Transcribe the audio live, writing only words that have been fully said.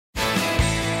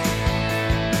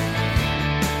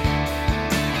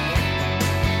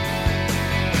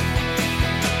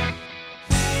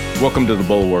Welcome to the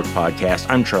Bulwark Podcast.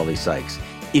 I'm Charlie Sykes.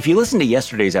 If you listened to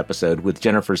yesterday's episode with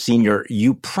Jennifer Senior,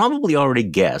 you probably already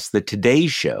guessed that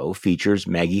today's show features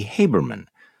Maggie Haberman,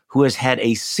 who has had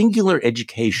a singular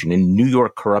education in New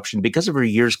York corruption because of her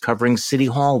years covering City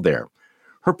Hall there.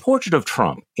 Her portrait of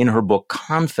Trump in her book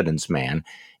Confidence Man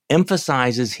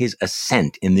emphasizes his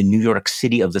ascent in the New York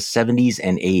City of the 70s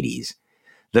and 80s.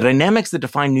 The dynamics that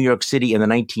defined New York City in the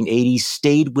 1980s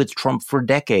stayed with Trump for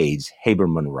decades,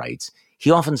 Haberman writes. He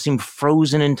often seemed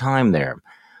frozen in time there.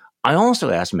 I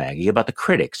also asked Maggie about the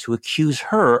critics who accuse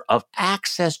her of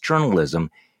access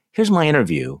journalism. Here's my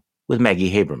interview with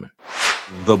Maggie Haberman.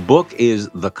 The book is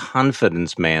The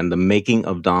Confidence Man, The Making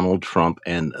of Donald Trump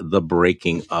and the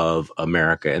Breaking of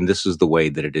America. And this is the way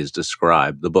that it is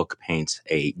described. The book paints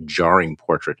a jarring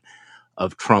portrait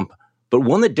of Trump, but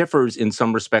one that differs in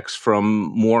some respects from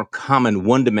more common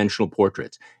one-dimensional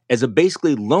portraits, as a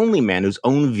basically lonely man whose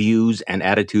own views and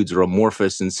attitudes are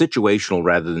amorphous and situational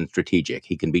rather than strategic.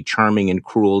 He can be charming and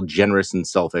cruel, generous and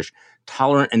selfish,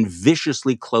 tolerant and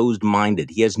viciously closed-minded.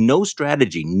 He has no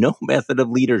strategy, no method of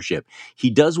leadership. He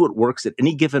does what works at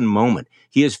any given moment.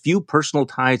 He has few personal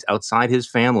ties outside his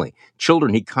family.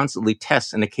 Children he constantly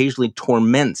tests and occasionally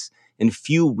torments, and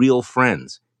few real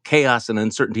friends. Chaos and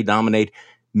uncertainty dominate.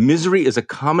 Misery is a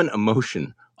common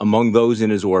emotion among those in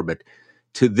his orbit.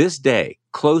 To this day,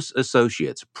 close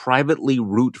associates privately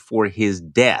root for his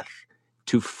death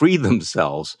to free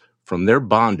themselves from their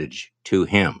bondage to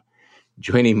him.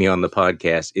 Joining me on the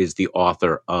podcast is the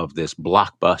author of this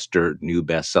blockbuster new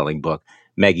best-selling book,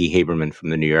 Maggie Haberman from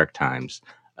the New York Times.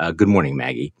 Good morning,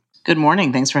 Maggie. Good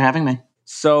morning. Thanks for having me.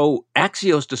 So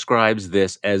Axios describes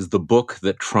this as the book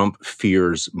that Trump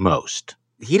fears most.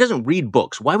 He doesn't read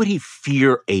books. Why would he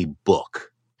fear a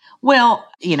book? Well,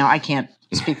 I can't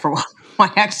speak for why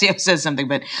Axios says something,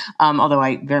 but although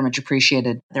I very much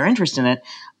appreciated their interest in it,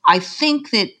 I think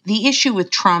that the issue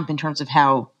with Trump in terms of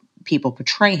how people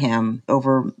portray him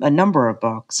over a number of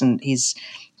books, and he's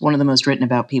one of the most written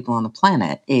about people on the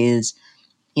planet, is,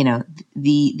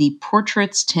 the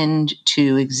portraits tend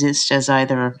to exist as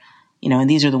either, and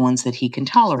these are the ones that he can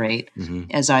tolerate,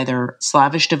 as either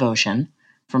slavish devotion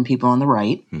from people on the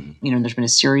right. There's been a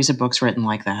series of books written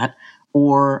like that,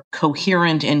 or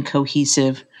coherent and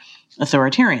cohesive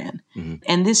authoritarian.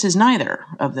 And this is neither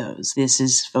of those.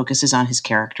 This focuses on his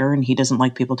character, and he doesn't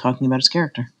like people talking about his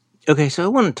character. Okay, so I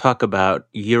want to talk about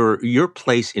your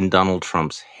place in Donald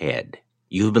Trump's head.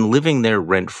 You've been living there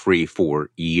rent-free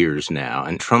for years now,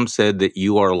 and Trump said that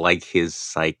you are like his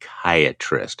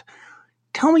psychiatrist.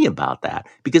 Tell me about that,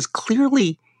 because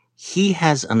clearly he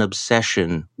has an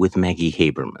obsession with Maggie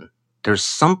Haberman. There's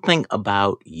something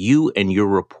about you and your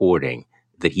reporting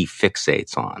that he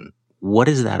fixates on. What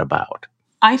is that about?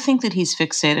 I think that he's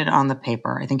fixated on the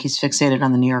paper. I think he's fixated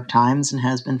on the New York Times and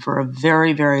has been for a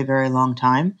very, very, very long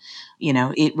time.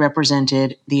 It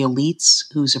represented the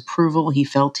elites whose approval he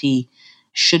felt he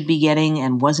should be getting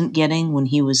and wasn't getting when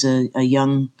he was a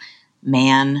young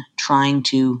man trying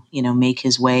to, make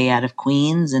his way out of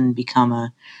Queens and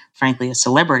become frankly, a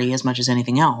celebrity as much as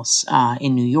anything else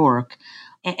in New York.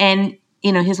 And,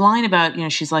 his line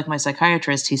about, she's like my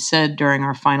psychiatrist, he said during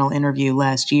our final interview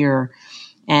last year.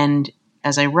 And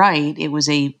as I write, it was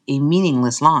a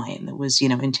meaningless line that was,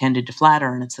 intended to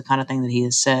flatter. And it's the kind of thing that he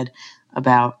has said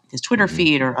about his Twitter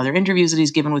feed or other interviews that he's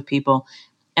given with people.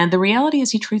 And the reality is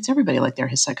he treats everybody like they're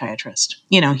his psychiatrist.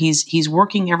 He's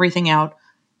working everything out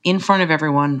in front of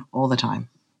everyone all the time.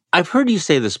 I've heard you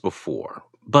say this before,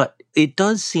 but it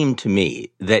does seem to me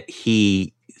that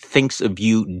he thinks of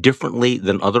you differently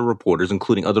than other reporters,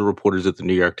 including other reporters at the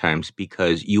New York Times,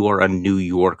 because you are a New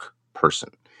York person.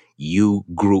 You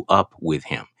grew up with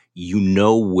him. You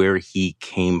know where he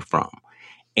came from.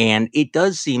 And it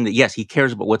does seem that, yes, he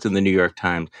cares about what's in the New York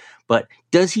Times, but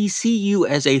does he see you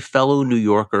as a fellow New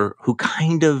Yorker who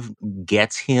kind of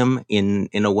gets him in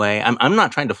a way? I'm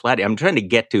not trying to flatter you. I'm trying to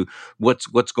get to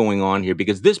what's going on here,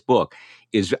 because this book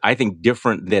is, I think,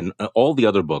 different than all the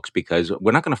other books, because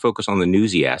we're not going to focus on the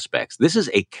newsy aspects. This is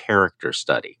a character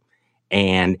study.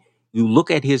 And you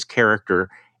look at his character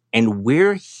and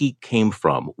where he came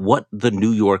from, what the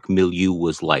New York milieu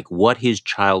was like, what his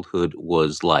childhood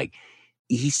was like.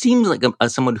 He seems like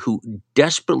someone who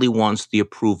desperately wants the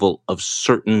approval of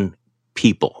certain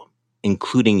people,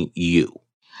 including you.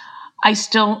 I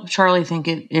still, Charlie, think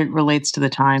it relates to the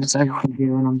Times. I really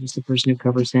do, and I'm just the person who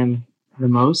covers him the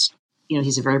most.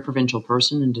 He's a very provincial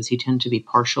person, and does he tend to be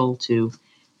partial to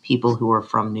people who are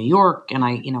from New York? And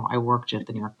I worked at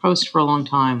the New York Post for a long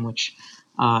time, which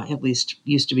at least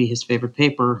used to be his favorite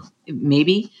paper.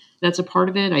 Maybe. that's a part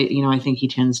of it. I think he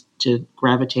tends to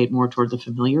gravitate more toward the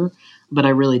familiar, but I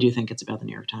really do think it's about the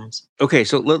New York Times. Okay,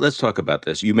 so let's talk about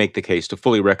this. You make the case to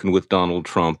fully reckon with Donald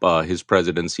Trump, his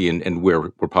presidency, and where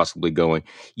we're possibly going.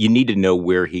 You need to know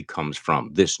where he comes from.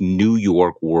 This New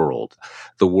York world,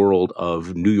 the world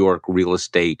of New York real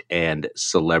estate and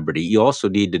celebrity. You also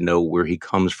need to know where he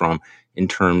comes from in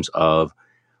terms of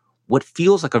what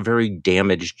feels like a very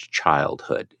damaged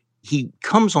childhood. He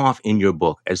comes off in your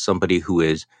book as somebody who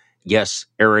is, yes,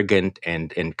 arrogant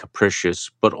and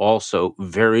capricious, but also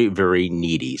very, very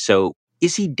needy. So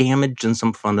is he damaged in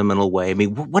some fundamental way? I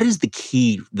mean, what is the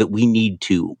key that we need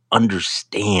to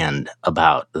understand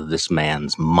about this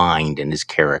man's mind and his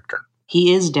character?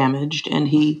 He is damaged, and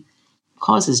he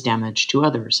causes damage to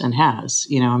others and has.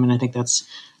 I think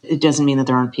it doesn't mean that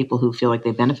there aren't people who feel like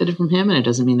they benefited from him, and it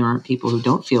doesn't mean there aren't people who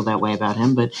don't feel that way about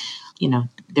him. But,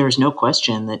 there's no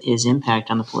question that his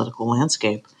impact on the political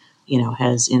landscape,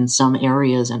 has in some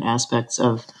areas and aspects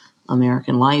of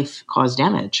American life caused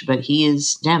damage. But he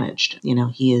is damaged.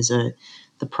 He is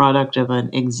the product of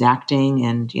an exacting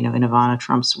and, in Ivana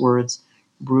Trump's words,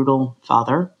 brutal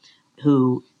father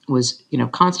who was,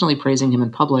 constantly praising him in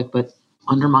public, but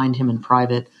undermined him in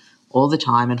private all the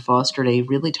time and fostered a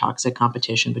really toxic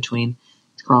competition between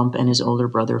Trump and his older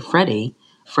brother, Freddie.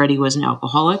 Freddie was an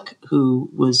alcoholic who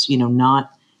was,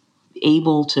 not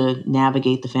able to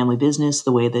navigate the family business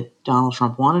the way that Donald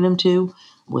Trump wanted him to,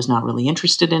 was not really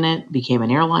interested in it, became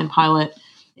an airline pilot,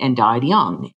 and died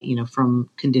young, from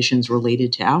conditions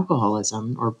related to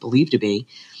alcoholism or believed to be.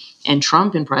 And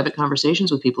Trump, in private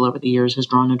conversations with people over the years, has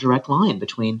drawn a direct line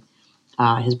between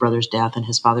his brother's death and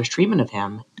his father's treatment of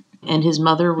him. And his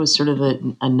mother was sort of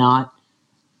a not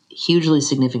hugely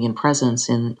significant presence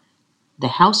in the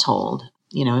household.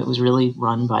 It was really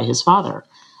run by his father.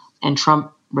 And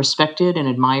Trump respected and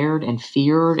admired and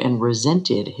feared and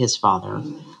resented his father.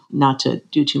 Not to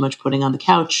do too much putting on the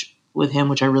couch with him,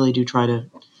 which I really do try to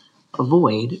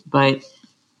avoid. But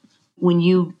when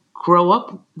you grow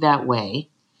up that way,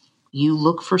 you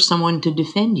look for someone to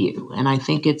defend you. And I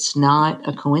think it's not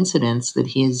a coincidence that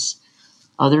his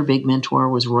other big mentor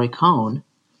was Roy Cohn,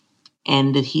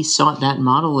 and that he sought that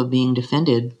model of being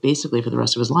defended basically for the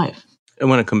rest of his life. I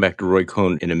want to come back to Roy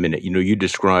Cohn in a minute. You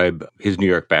describe his New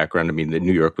York background. I mean, that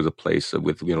New York was a place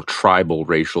with, tribal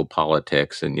racial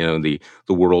politics and, the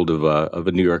world of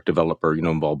a New York developer,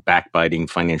 involved backbiting,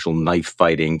 financial knife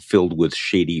fighting, filled with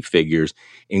shady figures,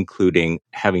 including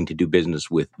having to do business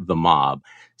with the mob.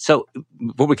 So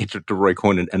before we get to Roy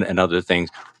Cohn and other things,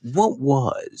 what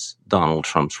was Donald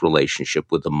Trump's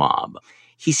relationship with the mob?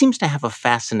 He seems to have a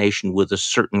fascination with a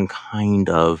certain kind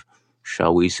of,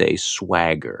 shall we say,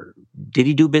 swagger. Did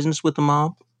he do business with the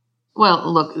mob?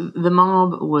 Well, look, the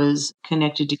mob was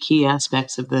connected to key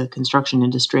aspects of the construction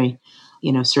industry.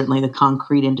 Certainly the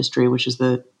concrete industry, which is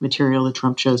the material that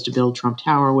Trump chose to build Trump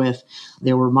Tower with.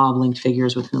 There were mob-linked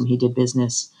figures with whom he did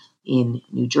business in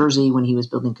New Jersey when he was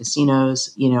building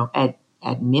casinos,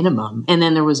 at minimum. And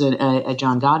then there was a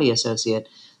John Gotti associate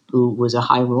who was a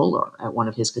high roller at one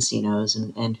of his casinos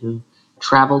and who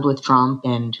traveled with Trump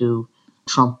and who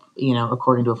Trump,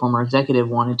 according to a former executive,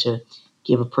 wanted to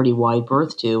give a pretty wide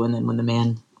berth to. And then when the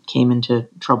man came into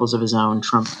troubles of his own,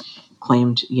 Trump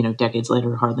claimed, decades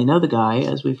later, to hardly know the guy,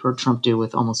 as we've heard Trump do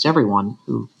with almost everyone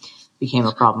who became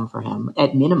a problem for him.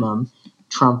 At minimum,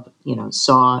 Trump,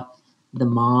 saw the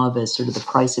mob as sort of the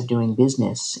price of doing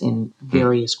business in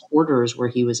various quarters where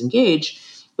he was engaged.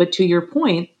 But to your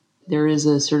point, there is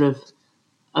a sort of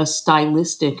a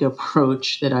stylistic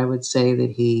approach that I would say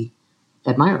that he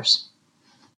admires.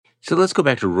 So let's go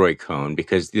back to Roy Cohn,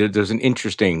 because there's an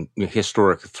interesting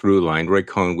historic through line. Roy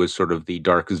Cohn was sort of the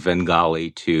dark Svengali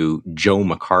to Joe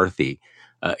McCarthy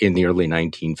in the early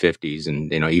 1950s.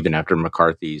 And, even after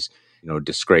McCarthy's,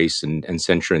 disgrace and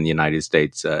censure in the United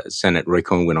States Senate, Roy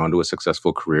Cohn went on to a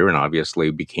successful career and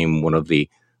obviously became one of the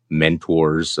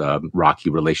mentors, rocky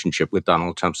relationship with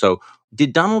Donald Trump. So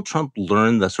did Donald Trump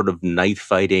learn the sort of knife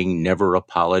fighting, never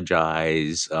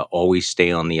apologize, always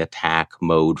stay on the attack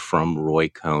mode from Roy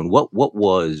Cohn? What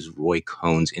was Roy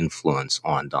Cohn's influence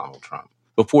on Donald Trump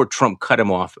before Trump cut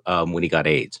him off when he got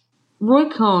AIDS? Roy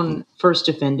Cohn first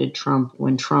defended Trump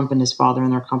when Trump and his father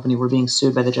and their company were being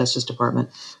sued by the Justice Department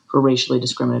for racially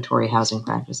discriminatory housing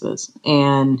practices.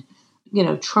 And,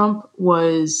 Trump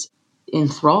was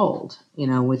enthralled,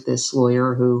 with this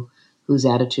lawyer whose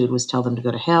attitude was tell them to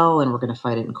go to hell and we're going to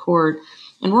fight it in court.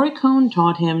 And Roy Cohn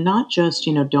taught him not just,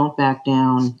 don't back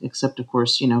down, except, of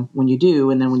course, when you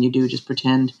do. And then when you do, just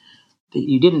pretend that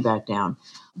you didn't back down.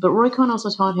 But Roy Cohn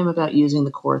also taught him about using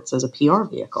the courts as a PR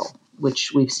vehicle,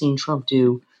 which we've seen Trump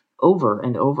do over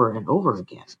and over and over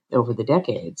again over the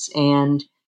decades. And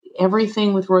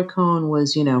everything with Roy Cohn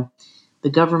was, the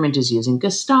government is using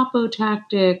Gestapo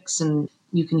tactics. And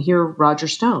you can hear Roger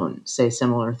Stone say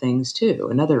similar things too,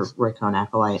 another Roy Cohn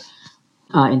acolyte,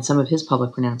 in some of his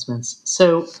public pronouncements.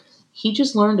 So he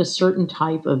just learned a certain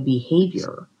type of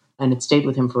behavior, and it stayed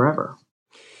with him forever.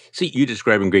 So you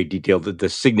describe in great detail the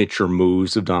signature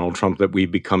moves of Donald Trump that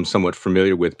we've become somewhat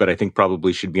familiar with, but I think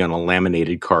probably should be on a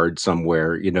laminated card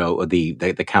somewhere.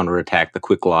 The counterattack, the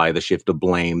quick lie, the shift of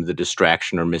blame, the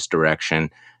distraction or misdirection,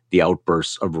 the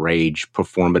outbursts of rage,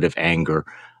 performative anger,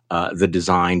 the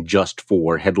design just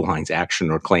for headlines, action,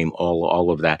 or claim,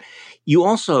 all of that. You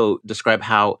also describe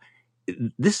how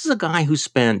this is a guy who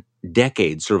spent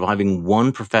decades surviving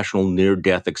one professional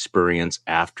near-death experience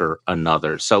after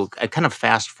another. So kind of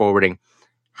fast forwarding,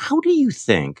 how do you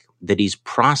think that he's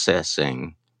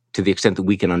processing, to the extent that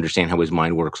we can understand how his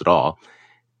mind works at all,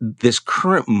 this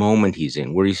current moment he's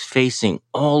in, where he's facing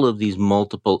all of these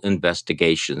multiple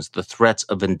investigations, the threats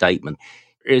of indictment?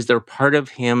 Is there part of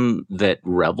him that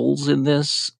revels in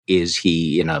this? Is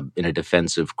he in a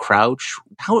defensive crouch?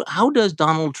 How does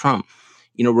Donald Trump,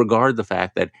 regard the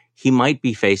fact that he might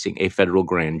be facing a federal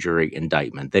grand jury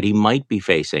indictment, that he might be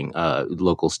facing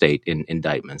local state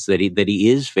indictments, that he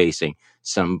is facing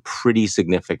some pretty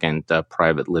significant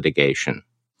private litigation?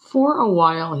 For a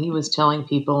while, he was telling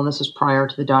people, and this was prior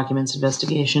to the documents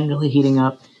investigation really heating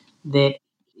up, that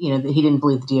that he didn't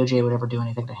believe the DOJ would ever do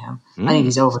anything to him. I think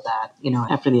he's over that.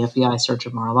 After the FBI search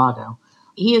of Mar-a-Lago,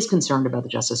 he is concerned about the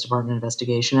Justice Department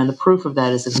investigation, and the proof of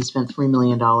that is that he spent $3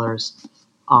 million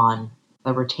on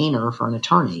a retainer for an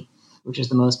attorney, which is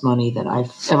the most money that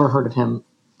I've ever heard of him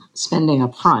spending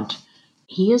up front.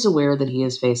 He is aware that he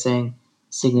is facing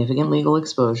significant legal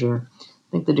exposure.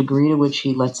 I think the degree to which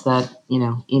he lets that,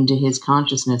 into his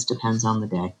consciousness depends on the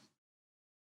day.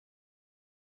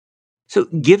 So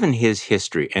given his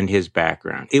history and his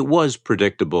background, it was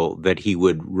predictable that he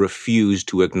would refuse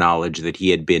to acknowledge that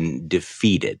he had been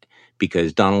defeated,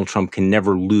 because Donald Trump can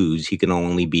never lose. He can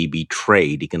only be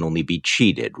betrayed. He can only be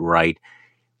cheated, right?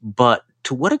 But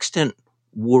to what extent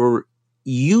were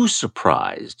you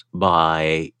surprised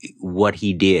by what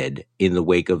he did in the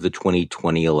wake of the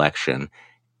 2020 election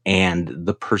and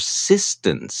the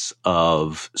persistence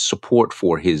of support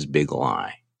for his big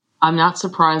lie? I'm not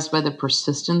surprised by the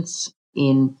persistence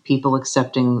in people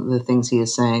accepting the things he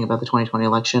is saying about the 2020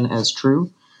 election as true,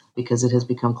 because it has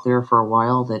become clear for a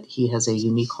while that he has a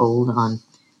unique hold on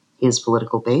his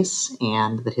political base,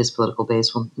 and that his political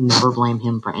base will never blame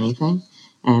him for anything,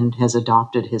 and has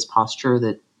adopted his posture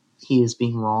that he is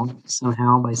being wronged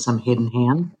somehow by some hidden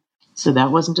hand. So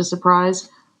that wasn't a surprise.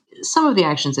 Some of the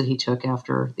actions that he took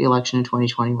after the election in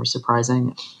 2020 were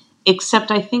surprising,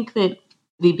 except I think that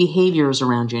the behaviors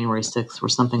around January 6th were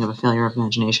something of a failure of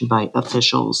imagination by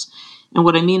officials. And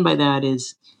what I mean by that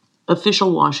is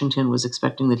official Washington was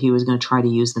expecting that he was going to try to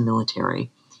use the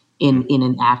military in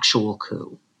an actual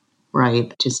coup,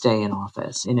 right, to stay in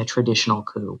office, in a traditional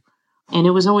coup. And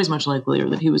it was always much likelier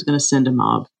that he was going to send a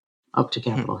mob up to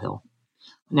Capitol Hill.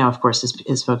 Now, of course,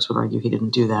 his folks would argue he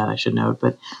didn't do that, I should note,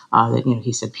 but that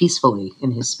he said peacefully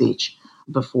in his speech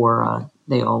before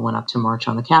they all went up to march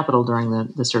on the Capitol during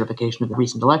the certification of the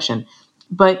recent election.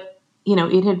 But,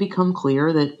 it had become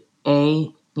clear that,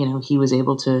 he was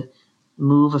able to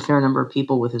move a fair number of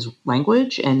people with his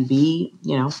language, and B,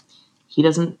 he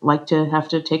doesn't like to have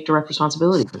to take direct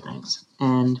responsibility for things.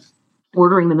 And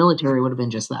ordering the military would have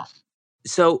been just that.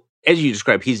 So, as you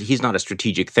described, he's not a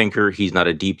strategic thinker. He's not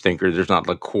a deep thinker. There's not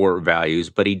core values,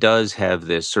 but he does have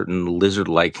this certain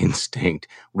lizard-like instinct,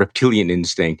 reptilian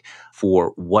instinct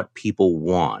for what people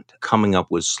want, coming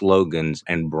up with slogans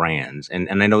and brands.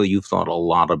 And I know you've thought a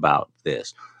lot about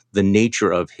this, the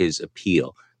nature of his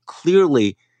appeal.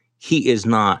 Clearly, he is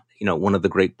not, one of the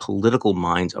great political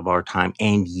minds of our time,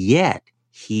 and yet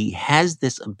he has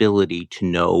this ability to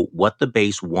know what the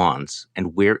base wants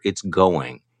and where it's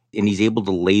going. And he's able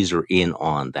to laser in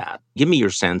on that. Give me your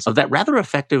sense of that rather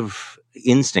effective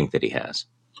instinct that he has.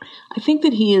 I think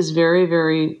that he is very,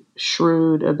 very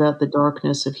shrewd about the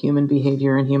darkness of human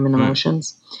behavior and human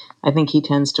emotions. I think he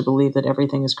tends to believe that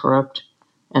everything is corrupt,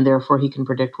 and therefore he can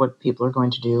predict what people are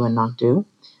going to do and not do.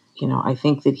 I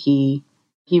think that he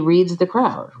reads the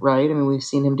crowd, right? I mean, we've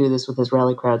seen him do this with his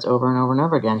rally crowds over and over and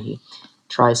over again. He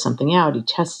tries something out. He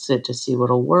tests it to see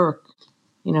what'll work.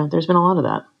 There's been a lot of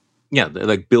that. Yeah,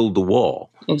 like build the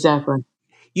wall. Exactly.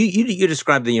 You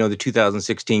described the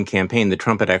 2016 campaign that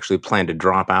Trump had actually planned to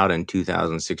drop out in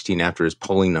 2016 after his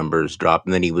polling numbers dropped,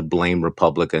 and then he would blame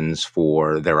Republicans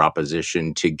for their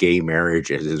opposition to gay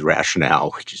marriage as his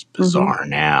rationale, which is bizarre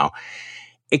now.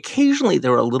 occasionally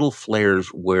there are little flares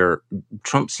where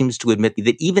Trump seems to admit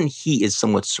that even he is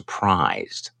somewhat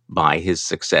surprised by his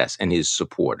success and his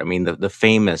support. I mean, the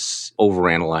famous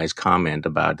overanalyzed comment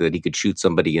about that he could shoot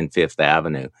somebody in Fifth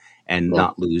Avenue and Yeah.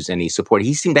 not lose any support.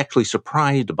 He seemed actually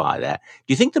surprised by that.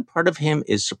 Do you think that part of him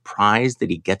is surprised that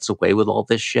he gets away with all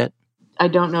this shit? I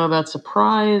don't know about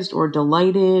surprised or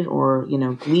delighted or,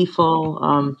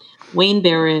 gleeful. Wayne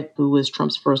Barrett, who was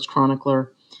Trump's first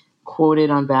chronicler, quoted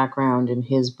on Background in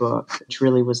his book, which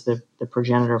really was the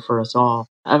progenitor for us all,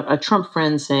 a Trump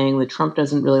friend saying that Trump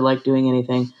doesn't really like doing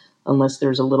anything unless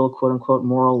there's a little quote unquote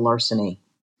moral larceny.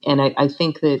 And I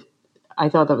think that I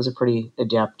thought that was a pretty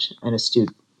adept and astute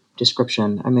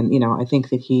description. I mean, I think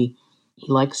that he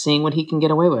likes seeing what he can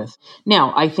get away with.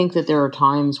 Now, I think that there are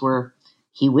times where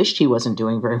he wished he wasn't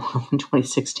doing very well in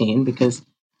 2016 because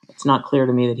it's not clear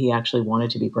to me that he actually wanted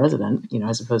to be president,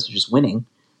 as opposed to just winning.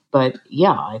 But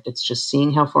yeah, it's just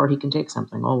seeing how far he can take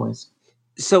something always.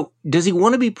 So does he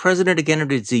want to be president again, or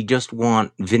does he just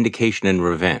want vindication and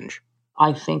revenge?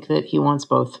 I think that he wants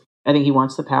both. I think he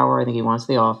wants the power. I think he wants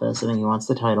the office. I think he wants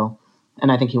the title.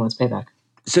 And I think he wants payback.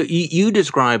 So you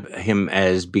describe him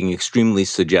as being extremely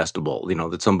suggestible,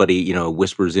 that somebody,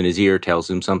 whispers in his ear, tells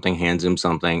him something, hands him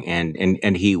something,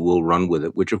 and he will run with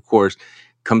it, which of course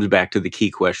comes back to the key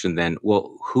question then,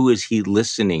 well, who is he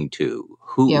listening to?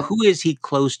 Yep. Who is he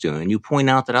close to? And you point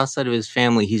out that outside of his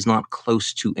family, he's not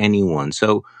close to anyone.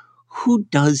 So who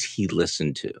does he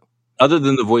listen to other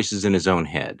than the voices in his own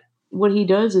head? What he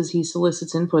does is he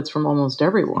solicits inputs from almost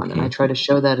everyone. And I try to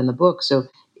show that in the book. So,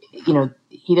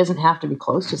 he doesn't have to be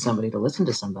close to somebody to listen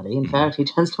to somebody. In fact, he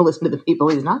tends to listen to the people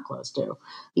he's not close to.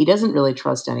 He doesn't really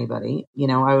trust anybody.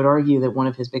 I would argue that one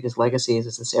of his biggest legacies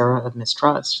is this era of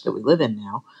mistrust that we live in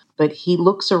now. But he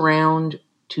looks around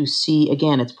to see,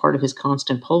 again, it's part of his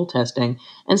constant poll testing.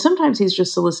 And sometimes he's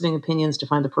just soliciting opinions to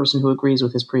find the person who agrees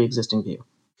with his pre-existing view.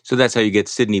 So that's how you get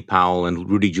Sidney Powell and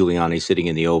Rudy Giuliani sitting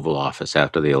in the Oval Office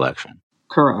after the election.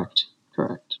 Correct.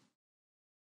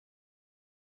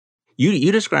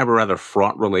 You describe a rather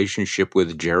fraught relationship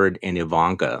with Jared and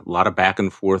Ivanka. A lot of back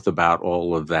and forth about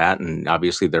all of that. And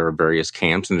obviously there are various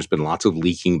camps and there's been lots of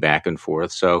leaking back and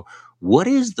forth. So what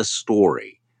is the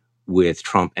story with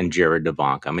Trump and Jared and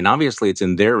Ivanka? I mean, obviously it's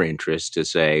in their interest to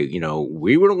say,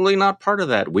 we were really not part of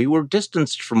that. We were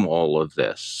distanced from all of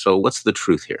this. So what's the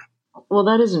truth here? Well,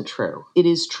 that isn't true. It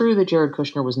is true that Jared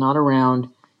Kushner was not around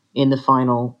in the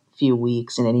final few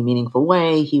weeks in any meaningful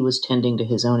way. He was tending to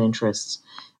his own interests,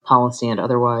 policy and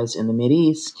otherwise, in the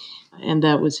Mideast, and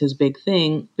that was his big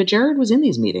thing. But Jared was in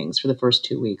these meetings for the first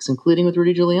 2 weeks, including with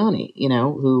Rudy Giuliani,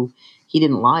 who he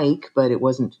didn't like, but it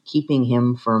wasn't keeping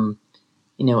him from,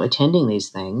 attending these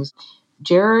things.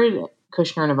 Jared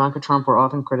Kushner and Ivanka Trump were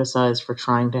often criticized for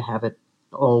trying to have it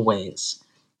all ways.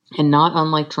 And not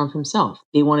unlike Trump himself.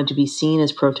 They wanted to be seen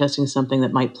as protesting something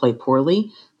that might play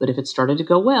poorly, but if it started to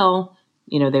go well,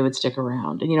 they would stick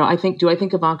around. And, do I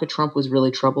think Ivanka Trump was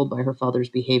really troubled by her father's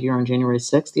behavior on January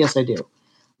 6th? Yes, I do.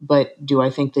 But do I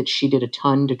think that she did a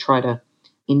ton to try to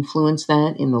influence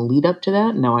that in the lead up to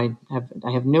that? No, I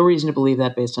have no reason to believe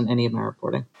that based on any of my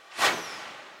reporting.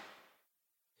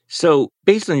 So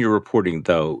based on your reporting,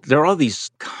 though, there are all these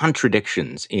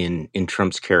contradictions in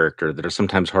Trump's character that are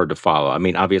sometimes hard to follow. I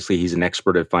mean, obviously, he's an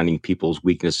expert at finding people's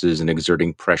weaknesses and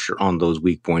exerting pressure on those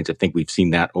weak points. I think we've seen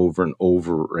that over and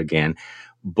over again.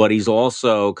 But he's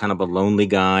also kind of a lonely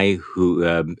guy who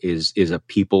is a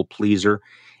people pleaser.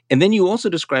 And then you also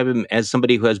describe him as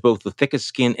somebody who has both the thickest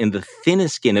skin and the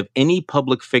thinnest skin of any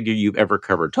public figure you've ever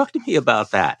covered. Talk to me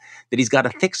about that he's got a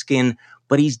thick skin,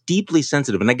 but he's deeply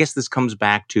sensitive. And I guess this comes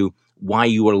back to why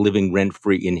you are living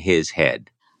rent-free in his head.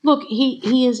 Look,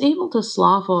 he is able to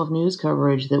slough off news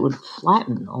coverage that would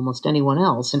flatten almost anyone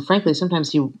else. And frankly,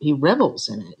 sometimes he revels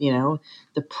in it.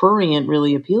 The prurient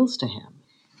really appeals to him.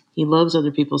 He loves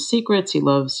other people's secrets. He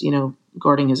loves,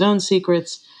 guarding his own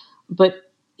secrets. But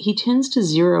he tends to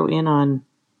zero in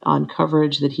on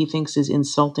coverage that he thinks is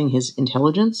insulting his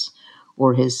intelligence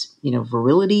or his,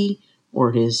 virility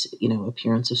or his,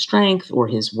 appearance of strength or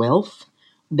his wealth.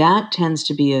 That tends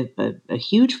to be a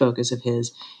huge focus of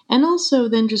his. And also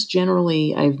then just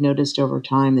generally, I've noticed over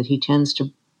time that he tends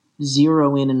to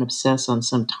zero in and obsess on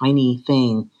some tiny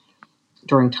thing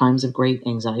during times of great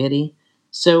anxiety.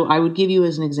 So I would give you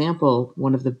as an example,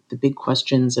 one of the big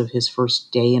questions of his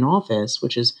first day in office,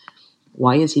 which is,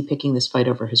 why is he picking this fight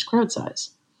over his crowd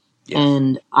size? Yes.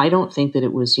 And I don't think that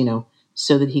it was,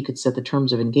 so that he could set the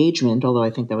terms of engagement, although I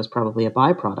think that was probably a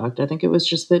byproduct. I think it was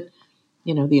just that,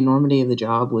 the enormity of the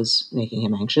job was making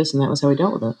him anxious, and that was how he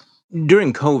dealt with it.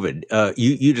 During COVID,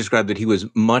 you described that he was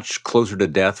much closer to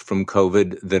death from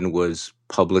COVID than was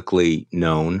publicly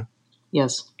known.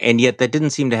 Yes. And yet that didn't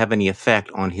seem to have any effect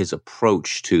on his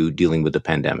approach to dealing with the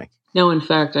pandemic. No, in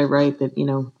fact, I write that,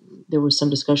 there was some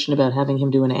discussion about having him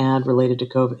do an ad related to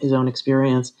COVID, his own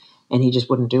experience, and he just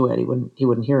wouldn't do it. He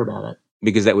wouldn't hear about it.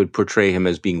 Because that would portray him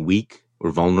as being weak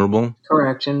or vulnerable.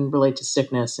 Correct, and relate to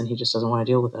sickness, and he just doesn't want to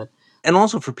deal with it. And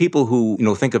also for people who,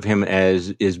 think of him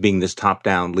as being this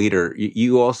top-down leader,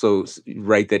 you also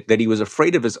write that he was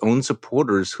afraid of his own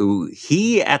supporters, who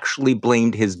he actually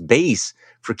blamed his base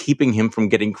for keeping him from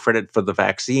getting credit for the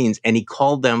vaccines, and he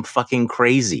called them fucking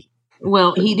crazy.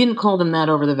 Well, he didn't call them that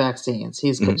over the vaccines.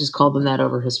 He's just called them that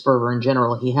over his fervor in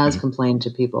general. He has complained to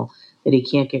people that he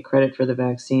can't get credit for the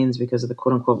vaccines because of the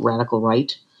quote-unquote radical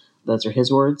right. Those are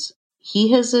his words.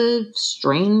 He has a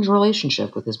strange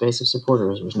relationship with his base of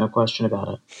supporters. There's no question about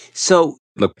it. So,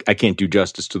 look, I can't do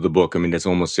justice to the book. I mean, it's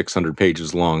almost 600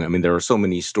 pages long. I mean, there are so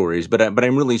many stories, but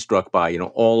I'm really struck by,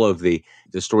 all of the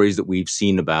stories that we've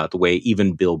seen about the way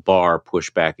even Bill Barr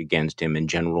pushed back against him, and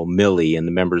General Milley and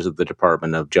the members of the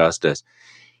Department of Justice.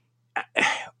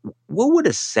 What would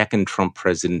a second Trump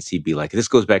presidency be like? This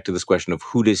goes back to this question of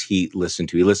who does he listen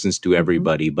to? He listens to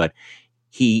everybody, but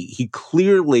he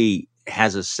clearly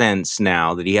has a sense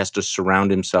now that he has to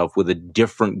surround himself with a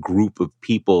different group of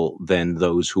people than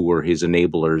those who were his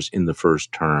enablers in the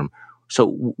first term.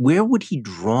 So where would he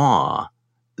draw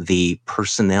the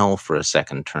personnel for a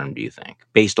second term, do you think,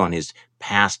 based on his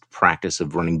past practice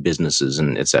of running businesses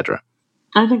and et cetera?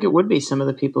 I think it would be some of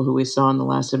the people who we saw in the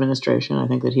last administration. I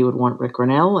think that he would want Rick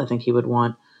Grinnell. I think he would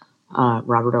want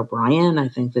Robert O'Brien. I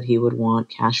think that he would want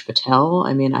Kash Patel.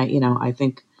 I mean, I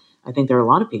think there are a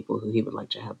lot of people who he would like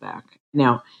to have back.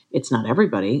 Now, it's not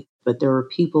everybody, but there are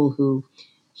people who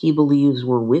he believes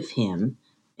were with him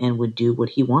and would do what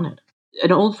he wanted.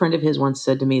 An old friend of his once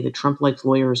said to me that Trump likes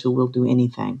lawyers who will do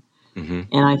anything. Mm-hmm.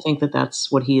 And I think that that's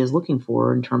what he is looking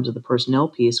for in terms of the personnel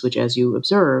piece, which, as you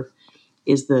observe,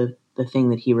 is the thing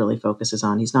that he really focuses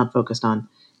on. He's not focused on,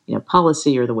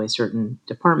 policy or the way certain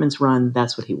departments run.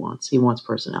 That's what he wants. He wants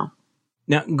personnel.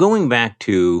 Now, going back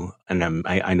to, and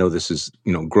I know this is,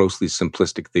 grossly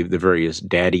simplistic, the various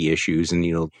daddy issues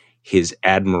and, his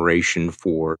admiration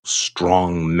for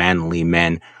strong, manly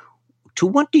men. To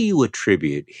what do you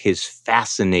attribute his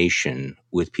fascination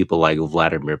with people like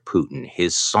Vladimir Putin,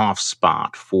 his soft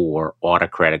spot for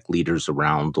autocratic leaders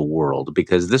around the world?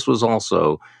 Because this was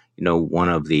also, one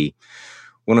of the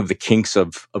kinks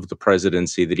of the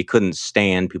presidency, that he couldn't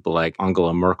stand people like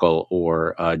Angela Merkel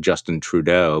or Justin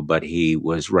Trudeau, but he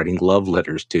was writing love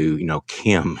letters to,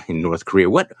 Kim in North Korea.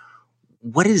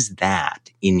 What is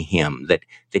that in him that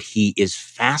he is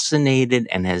fascinated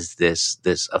and has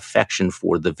this affection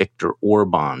for the Viktor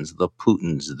Orbáns, the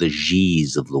Putins, the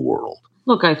Xis of the world?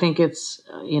 Look, I think it's,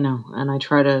 and I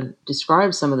try to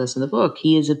describe some of this in the book.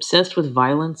 He is obsessed with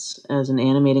violence as an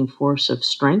animating force of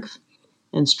strength.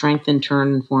 And strength, in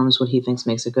turn, informs what he thinks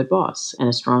makes a good boss and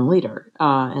a strong leader.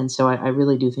 And so I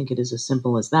really do think it is as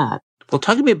simple as that. Well,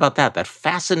 talk to me about that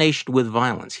fascination with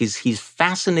violence. He's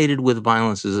fascinated with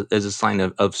violence as a sign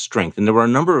of strength. And there were a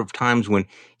number of times when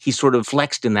he sort of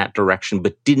flexed in that direction,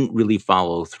 but didn't really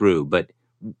follow through. But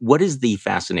what is the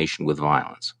fascination with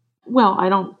violence? Well, I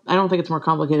don't think it's more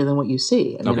complicated than what you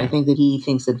see. I mean, I think that he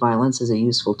thinks that violence is a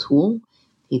useful tool.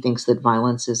 He thinks that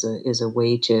violence is a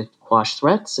way to quash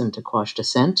threats and to quash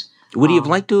dissent. Would he have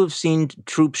liked to have seen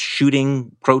troops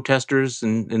shooting protesters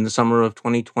in the summer of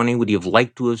 2020? Would he have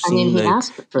liked to have seen he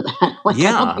asked for that. I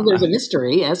don't think there's a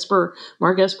mystery.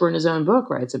 Mark Esper in his own book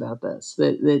writes about this,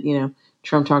 that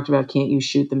Trump talked about, can't you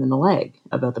shoot them in the leg,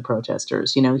 about the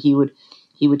protesters.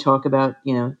 He would talk about,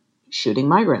 shooting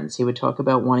migrants. He would talk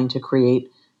about wanting to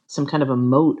create some kind of a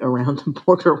moat around the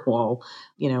border wall,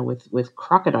 with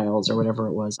crocodiles or whatever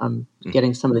it was. I'm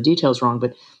getting some of the details wrong,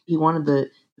 but he wanted the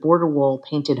border wall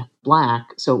painted black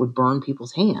so it would burn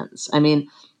people's hands. I mean,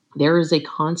 there is a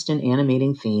constant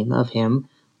animating theme of him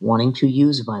wanting to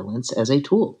use violence as a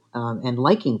tool, and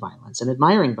liking violence and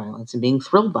admiring violence and being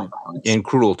thrilled by violence. And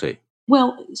cruelty.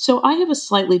 Well, so I have a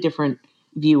slightly different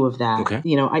view of that.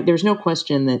 Okay. There's no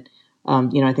question that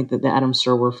I think that the Adam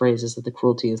Serwer phrase is that the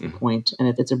cruelty is the point, and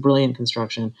it's a brilliant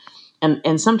construction.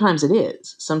 And sometimes it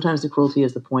is. Sometimes the cruelty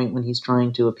is the point when he's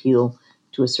trying to appeal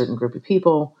to a certain group of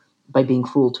people by being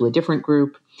cruel to a different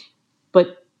group.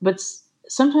 But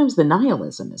sometimes the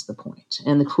nihilism is the point,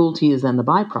 and the cruelty is then the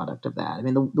byproduct of that. I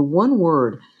mean, the one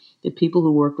word that people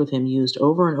who worked with him used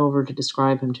over and over to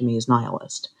describe him to me is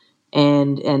nihilist.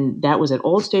 And that was at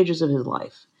all stages of his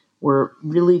life, where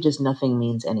really just nothing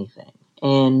means anything.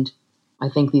 And I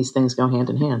think these things go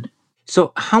hand in hand.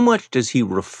 So how much does he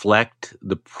reflect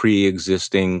the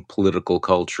pre-existing political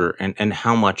culture, and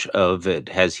how much of it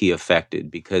has he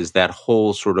affected? Because that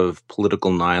whole sort of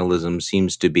political nihilism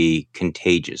seems to be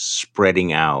contagious,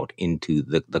 spreading out into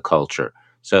the culture.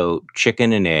 So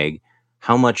chicken and egg,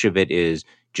 how much of it is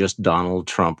just Donald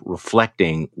Trump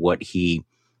reflecting what he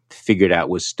figured out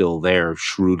was still there,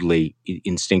 shrewdly,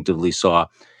 instinctively saw?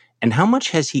 And how much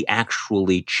has he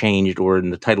actually changed, or in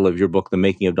the title of your book, The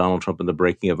Making of Donald Trump and the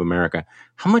Breaking of America,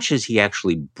 how much has he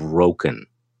actually broken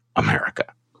America?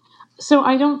 So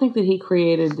I don't think that he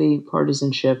created the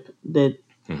partisanship that,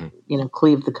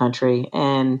 cleaved the country.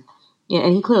 And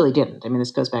he clearly didn't. I mean, this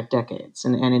goes back decades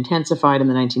and intensified in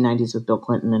the 1990s with Bill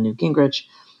Clinton and Newt Gingrich,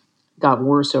 got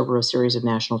worse over a series of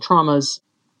national traumas.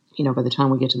 By the time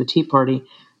we get to the Tea Party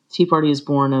is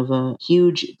born of a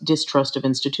huge distrust of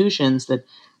institutions that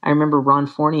I remember Ron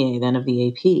Fournier, then of the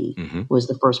AP, was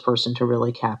the first person to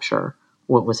really capture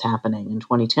what was happening in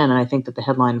 2010. And I think that the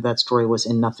headline of that story was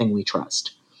 "In Nothing We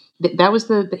Trust." That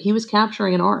was he was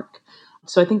capturing an arc.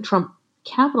 So I think Trump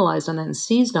capitalized on that and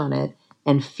seized on it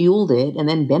and fueled it and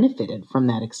then benefited from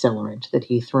that accelerant that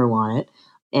he threw on it.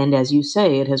 And as you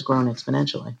say, it has grown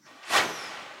exponentially.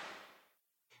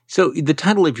 So the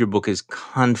title of your book is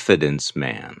Confidence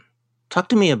Man. Talk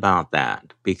to me about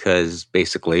that, because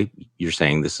basically you're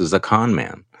saying this is a con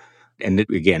man. And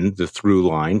again, the through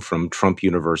line from Trump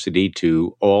University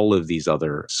to all of these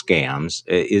other scams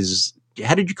is,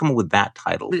 how did you come up with that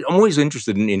title? I'm always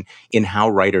interested in how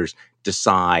writers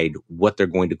decide what they're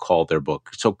going to call their book.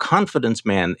 So Confidence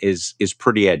Man is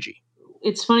pretty edgy.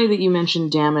 It's funny that you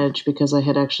mentioned damage, because I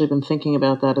had actually been thinking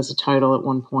about that as a title at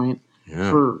one point.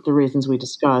 Yeah. For the reasons we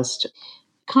discussed.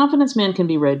 Confidence Man can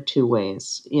be read two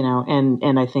ways,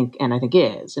 and I think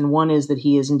is. And one is that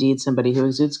he is indeed somebody who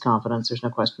exudes confidence. There's no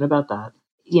question about that.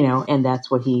 And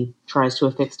that's what he tries to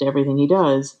affix to everything he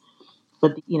does.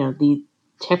 But the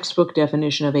textbook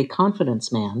definition of a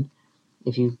confidence man,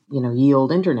 if you ye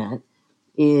old internet,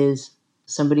 is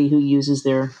somebody who uses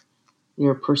their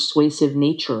persuasive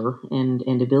nature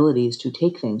and abilities to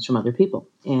take things from other people.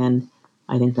 And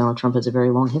I think Donald Trump has a very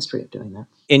long history of doing that.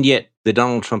 And yet the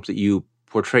Donald Trump that you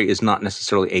portray is not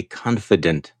necessarily a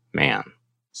confident man.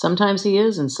 Sometimes he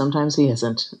is, and sometimes he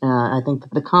isn't. I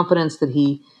think the confidence that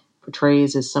he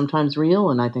portrays is sometimes real,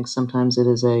 and I think sometimes it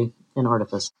is an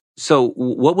artifice. So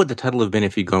what would the title have been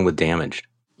if you'd gone with Damaged?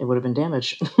 It would have been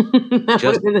Damaged. That Just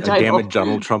would have been the title. Damaged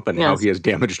Donald Trump and how he has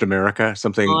damaged America,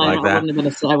 something like that?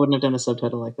 I wouldn't have done a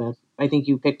subtitle like that. I think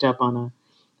you picked up on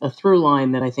a through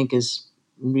line that I think is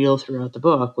real throughout the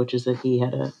book, which is that he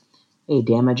had a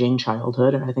damaging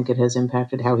childhood, and I think it has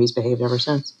impacted how he's behaved ever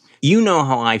since. You know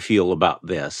how I feel about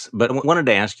this, but I wanted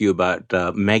to ask you about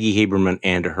Maggie Haberman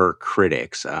and her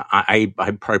critics. I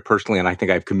personally, and I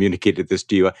think I've communicated this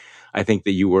to you, I think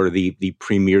that you were the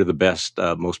premier, the best,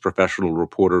 most professional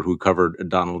reporter who covered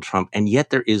Donald Trump. And yet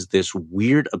there is this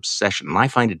weird obsession, and I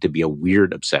find it to be a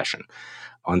weird obsession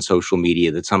on social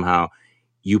media, that somehow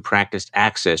you practiced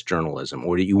access journalism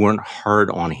or that you weren't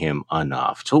hard on him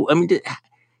enough. So, I mean,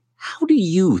 how do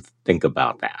you think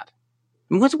about that?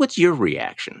 I mean, what's your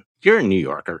reaction? You're a New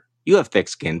Yorker. You have thick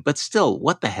skin, but still,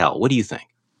 what the hell? What do you think?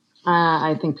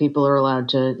 I think people are allowed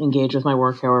to engage with my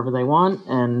work however they want,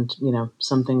 and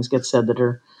some things get said that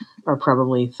are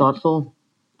probably thoughtful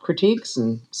critiques,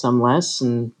 and some less,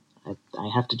 and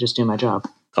I have to just do my job.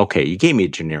 Okay, you gave me a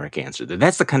generic answer.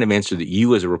 That's the kind of answer that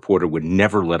you as a reporter would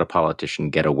never let a politician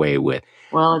get away with.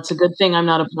 Well, it's a good thing I'm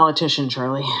not a politician,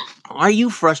 Charlie. Are you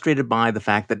frustrated by the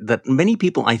fact that many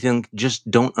people, I think, just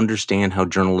don't understand how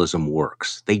journalism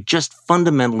works? They just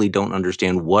fundamentally don't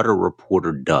understand what a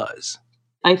reporter does.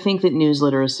 I think that news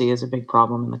literacy is a big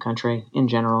problem in the country in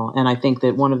general. And I think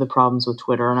that one of the problems with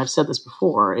Twitter, and I've said this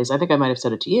before, is I think I might have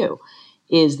said it to you,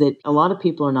 is that a lot of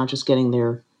people are not just getting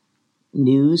their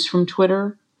news from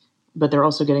Twitter, but they're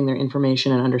also getting their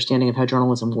information and understanding of how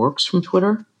journalism works from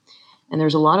Twitter. And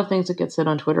there's a lot of things that get said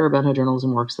on Twitter about how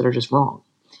journalism works that are just wrong.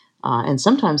 And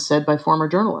sometimes said by former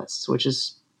journalists, which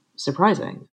is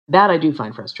surprising. That I do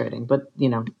find frustrating, but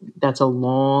that's a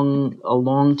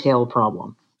long tail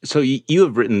problem. So you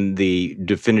have written the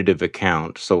definitive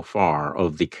account so far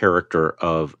of the character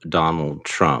of Donald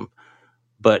Trump,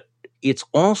 but it's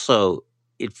also,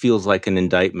 it feels like an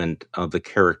indictment of the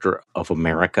character of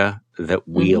America, that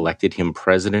we elected him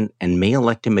president and may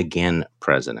elect him again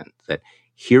president. That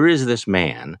here is this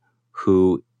man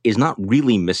who is not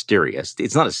really mysterious.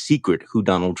 It's not a secret who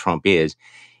Donald Trump is.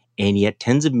 And yet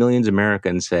tens of millions of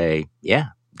Americans say, yeah,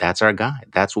 that's our guy.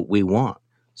 That's what we want.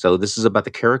 So this is about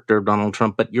the character of Donald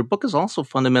Trump, but your book is also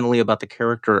fundamentally about the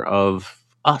character of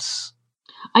us.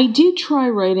 I did try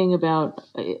writing about,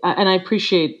 and I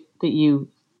appreciate that you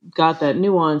got that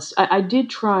nuance. I did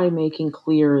try making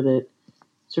clear that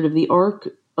sort of the arc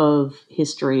of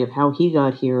history of how he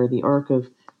got here, the arc of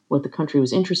what the country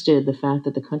was interested, the fact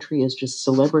that the country is just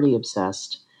celebrity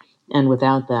obsessed, and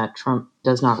without that, Trump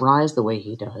does not rise the way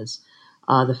he does.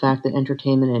 The fact that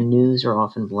entertainment and news are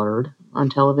often blurred on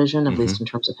television, at least in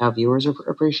terms of how viewers are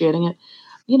appreciating it.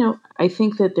 I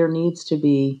think that there needs to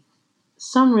be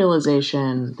some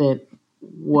realization that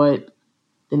what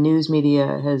the news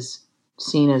media has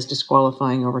seen as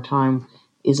disqualifying over time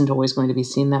isn't always going to be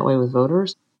seen that way with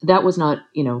voters. That was not,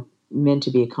 meant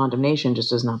to be a condemnation,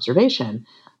 just as an observation,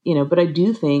 but I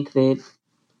do think that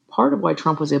part of why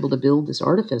Trump was able to build this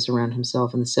artifice around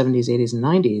himself in the 70s, 80s, and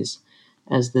 90s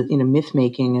as the, myth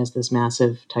making as this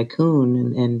massive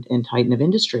tycoon and titan of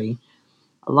industry,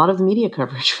 a lot of the media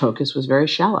coverage focus was very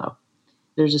shallow.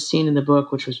 There's a scene in the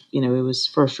book, which was, it was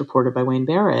first reported by Wayne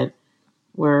Barrett,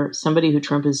 where somebody who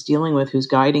Trump is dealing with, who's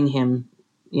guiding him,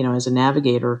 as a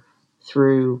navigator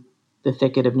through the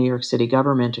thicket of New York City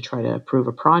government to try to approve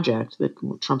a project, that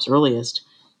Trump's earliest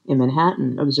in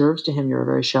Manhattan, observes to him, "You're a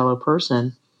very shallow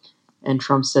person." And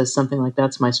Trump says something like,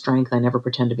 "That's my strength. I never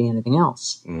pretend to be anything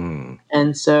else."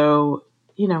 And so,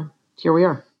 here we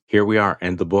are. Here we are.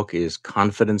 And the book is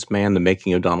Confidence Man, The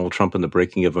Making of Donald Trump and the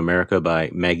Breaking of America by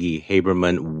Maggie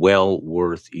Haberman. Well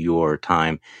worth your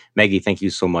time. Maggie, thank you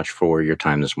so much for your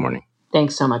time this morning.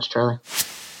 Thanks so much, Charlie.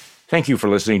 Thank you for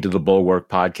listening to the Bulwark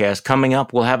Podcast. Coming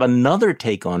up, we'll have another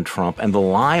take on Trump and the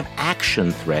live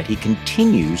action threat he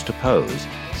continues to pose.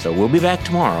 So we'll be back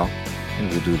tomorrow, and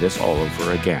we'll do this all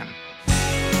over again.